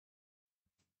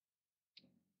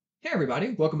Hey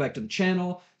everybody, welcome back to the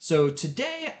channel. So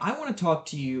today I want to talk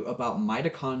to you about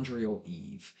mitochondrial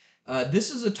Eve. This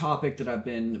is a topic that I've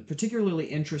been particularly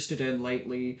interested in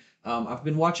lately. I've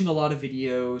been watching a lot of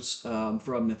videos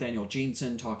from Nathaniel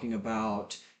Jeanson talking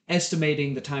about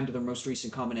estimating the time to the most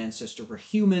recent common ancestor for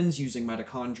humans using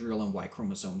mitochondrial and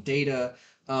Y-chromosome data.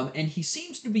 And he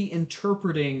seems to be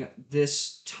interpreting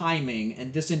this timing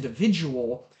and this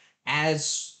individual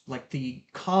as like the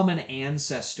common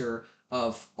ancestor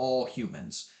of all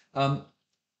humans. And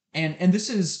this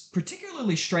is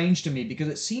particularly strange to me because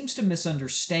it seems to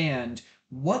misunderstand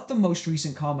what the most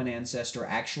recent common ancestor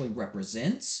actually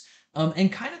represents,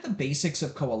 and kind of the basics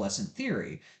of coalescent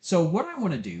theory. So what I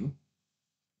want to do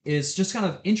is just kind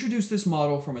of introduce this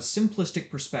model from a simplistic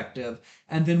perspective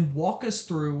and then walk us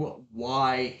through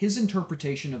why his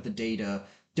interpretation of the data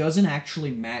doesn't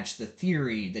actually match the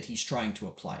theory that he's trying to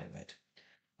apply to it.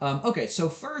 Okay, so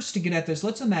first to get at this,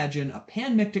 let's imagine a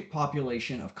panmictic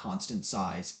population of constant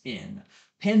size n.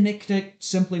 Panmictic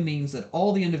simply means that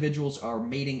all the individuals are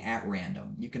mating at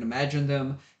random. You can imagine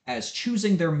them as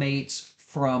choosing their mates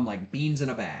from like beans in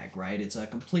a bag, right? It's a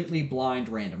completely blind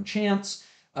random chance.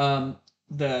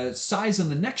 The size in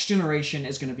the next generation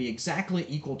is going to be exactly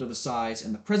equal to the size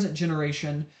in the present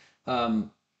generation. And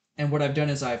what I've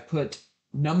done is I've put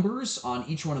numbers on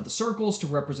each one of the circles to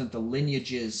represent the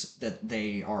lineages that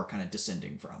they are kind of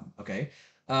descending from, okay?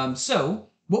 So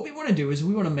what we want to do is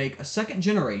we want to make a second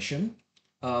generation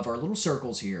of our little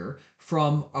circles here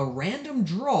from a random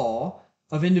draw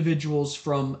of individuals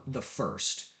from the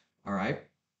first, all right?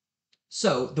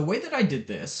 So the way that I did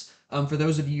this, for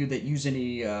those of you that use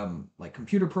any like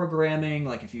computer programming,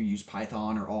 like if you use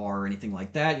Python or R or anything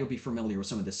like that, you'll be familiar with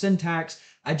some of the syntax.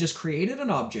 I just created an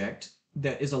object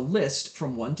that is a list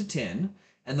from 1 to 10,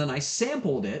 and then I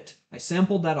sampled it. I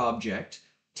sampled that object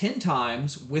 10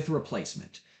 times with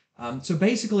replacement. So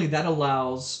basically that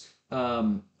allows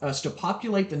us to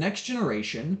populate the next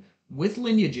generation with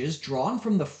lineages drawn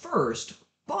from the first,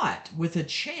 but with a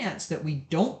chance that we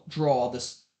don't draw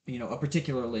this a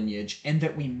particular lineage, and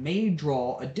that we may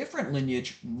draw a different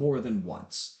lineage more than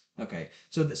once. Okay,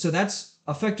 so that's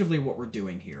effectively what we're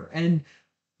doing here. And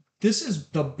this is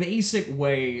the basic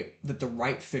way that the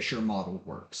Wright-Fisher model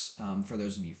works. For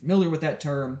those of you familiar with that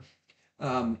term,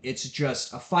 it's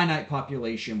just a finite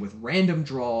population with random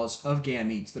draws of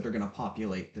gametes that are going to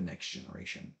populate the next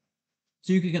generation.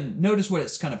 So you can notice what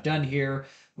it's kind of done here.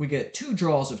 We get 2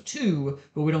 draws of 2,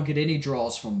 but we don't get any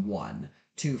draws from 1.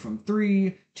 2 from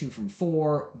 3, 2 from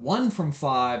 4, 1 from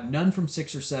 5, none from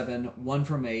 6 or 7, 1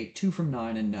 from 8, 2 from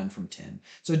 9, and none from 10.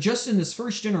 So just in this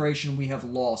first generation, we have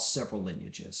lost several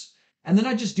lineages. And then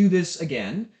I just do this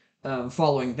again.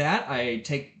 Following that, I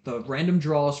take the random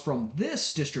draws from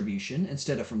this distribution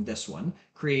instead of from this one,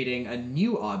 creating a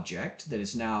new object that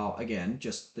is now, again,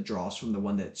 just the draws from the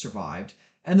one that survived.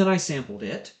 And then I sampled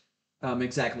it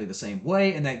exactly the same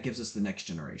way, and that gives us the next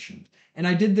generation. And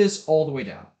I did this all the way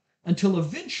down until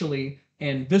eventually,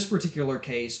 in this particular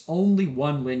case, only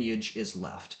one lineage is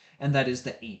left, and that is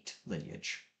the 8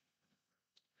 lineage.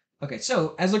 Okay,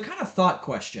 so as a kind of thought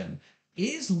question,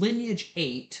 is lineage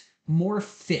 8 more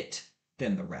fit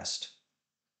than the rest?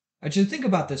 I should think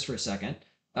about this for a second,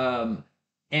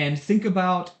 and think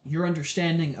about your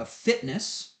understanding of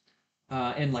fitness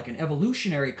in like an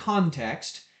evolutionary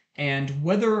context, and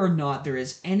whether or not there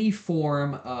is any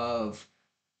form of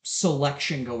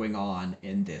selection going on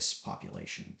in this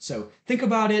population. So think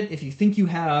about it. If you think you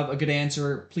have a good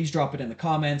answer, please drop it in the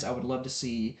comments. I would love to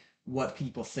see what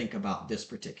people think about this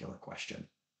particular question.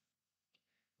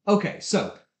 Okay,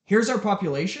 so here's our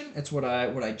population. It's what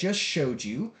I just showed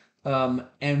you.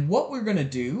 And what we're going to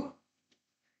do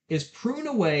is prune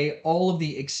away all of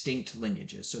the extinct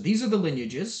lineages. So these are the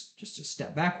lineages. Just to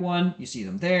step back one, you see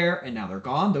them there, and now they're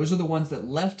gone. Those are the ones that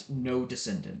left no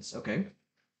descendants, okay?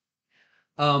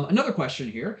 Another question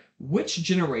here, which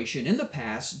generation in the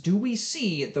past do we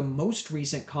see the most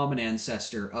recent common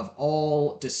ancestor of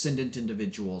all descendant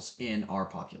individuals in our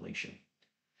population?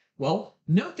 Well,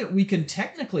 note that we can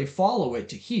technically follow it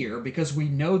to here because we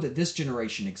know that this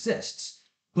generation exists.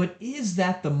 But is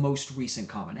that the most recent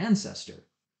common ancestor?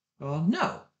 Well,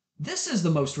 no. This is the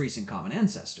most recent common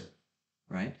ancestor,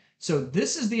 right? So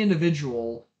this is the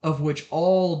individual of which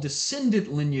all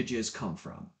descendant lineages come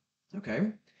from,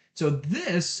 okay? So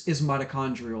this is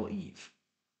mitochondrial Eve.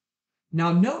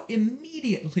 Now note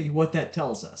immediately what that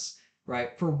tells us,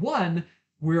 right? For one,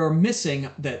 we are missing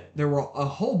that there were a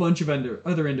whole bunch of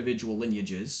other individual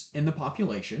lineages in the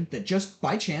population that just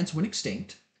by chance went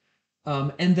extinct,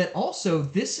 and that also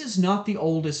this is not the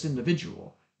oldest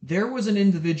individual. There was an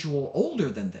individual older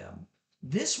than them.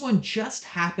 This one just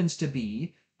happens to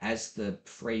be as the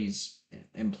phrase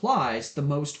implies, the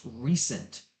most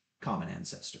recent common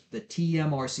ancestor, the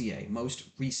TMRCA, most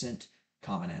recent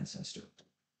common ancestor.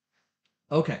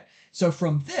 Okay, so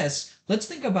from this, let's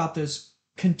think about this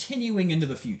continuing into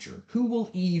the future. Who will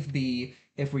Eve be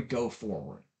if we go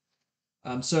forward?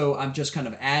 So I'm just kind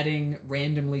of adding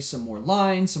randomly some more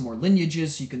lines, some more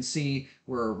lineages. You can see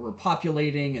we're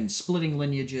populating and splitting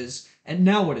lineages. And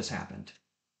now what has happened?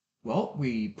 Well,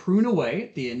 we prune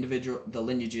away the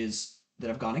lineages that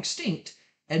have gone extinct.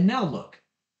 And now look,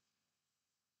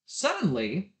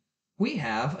 suddenly we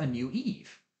have a new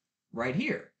Eve right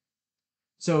here.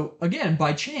 So again,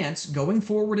 by chance, going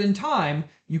forward in time,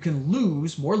 you can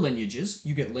lose more lineages,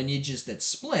 you get lineages that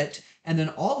split, and then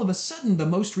all of a sudden the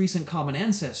most recent common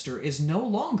ancestor is no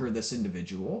longer this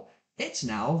individual, it's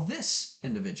now this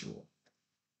individual.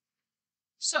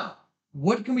 So,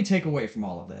 what can we take away from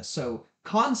all of this? So,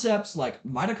 concepts like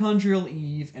mitochondrial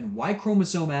Eve and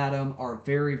Y-chromosome Adam are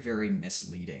very, very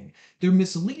misleading. They're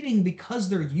misleading because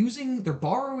they're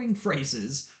borrowing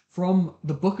phrases from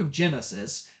the book of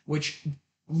Genesis, which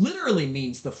literally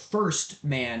means the first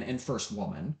man and first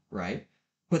woman, right?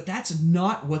 But that's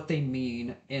not what they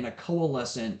mean in a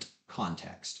coalescent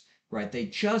context, right? They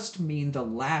just mean the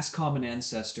last common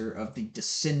ancestor of the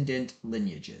descendant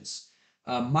lineages.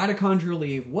 Mitochondrial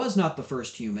Eve was not the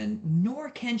first human, nor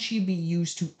can she be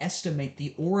used to estimate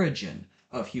the origin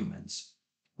of humans,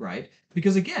 right?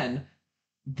 Because again,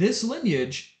 this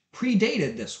lineage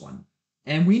predated this one.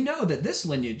 And we know that this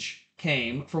lineage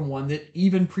came from one that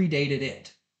even predated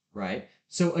it, right?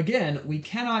 So again, we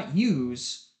cannot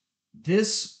use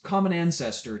this common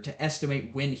ancestor to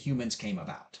estimate when humans came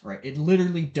about, right? It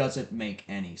literally doesn't make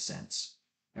any sense,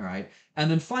 all right? And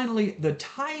then finally, the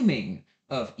timing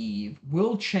of Eve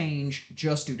will change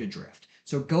just due to drift.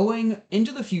 So going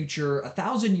into the future,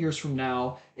 1,000 years from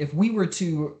now, if we were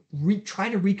to try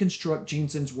to reconstruct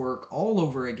Jensen's work all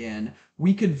over again,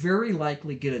 we could very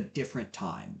likely get a different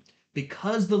time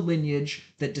because the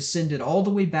lineage that descended all the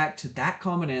way back to that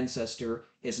common ancestor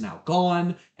is now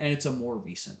gone, and it's a more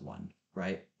recent one,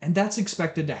 right? And that's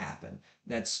expected to happen.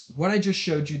 That's what I just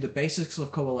showed you, the basics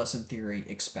of coalescent theory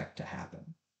expect to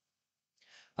happen.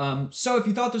 So if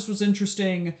you thought this was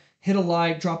interesting, hit a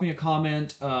like, drop me a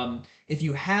comment. If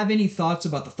you have any thoughts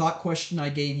about the thought question I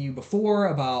gave you before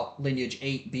about lineage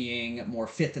 8 being more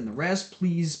fit than the rest,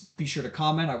 please be sure to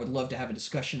comment. I would love to have a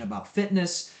discussion about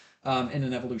fitness in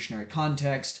an evolutionary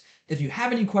context. If you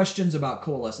have any questions about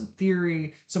coalescent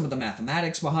theory, some of the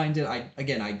mathematics behind it,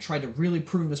 I tried to really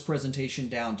prune this presentation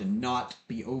down to not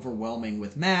be overwhelming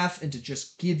with math and to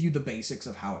just give you the basics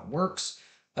of how it works.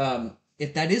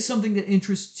 If that is something that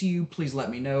interests you, please let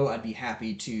me know. I'd be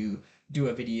happy to do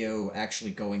a video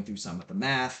actually going through some of the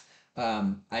math.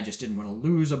 I just didn't want to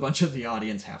lose a bunch of the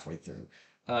audience halfway through.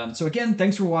 So again,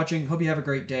 thanks for watching. Hope you have a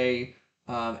great day,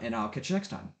 and I'll catch you next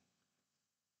time.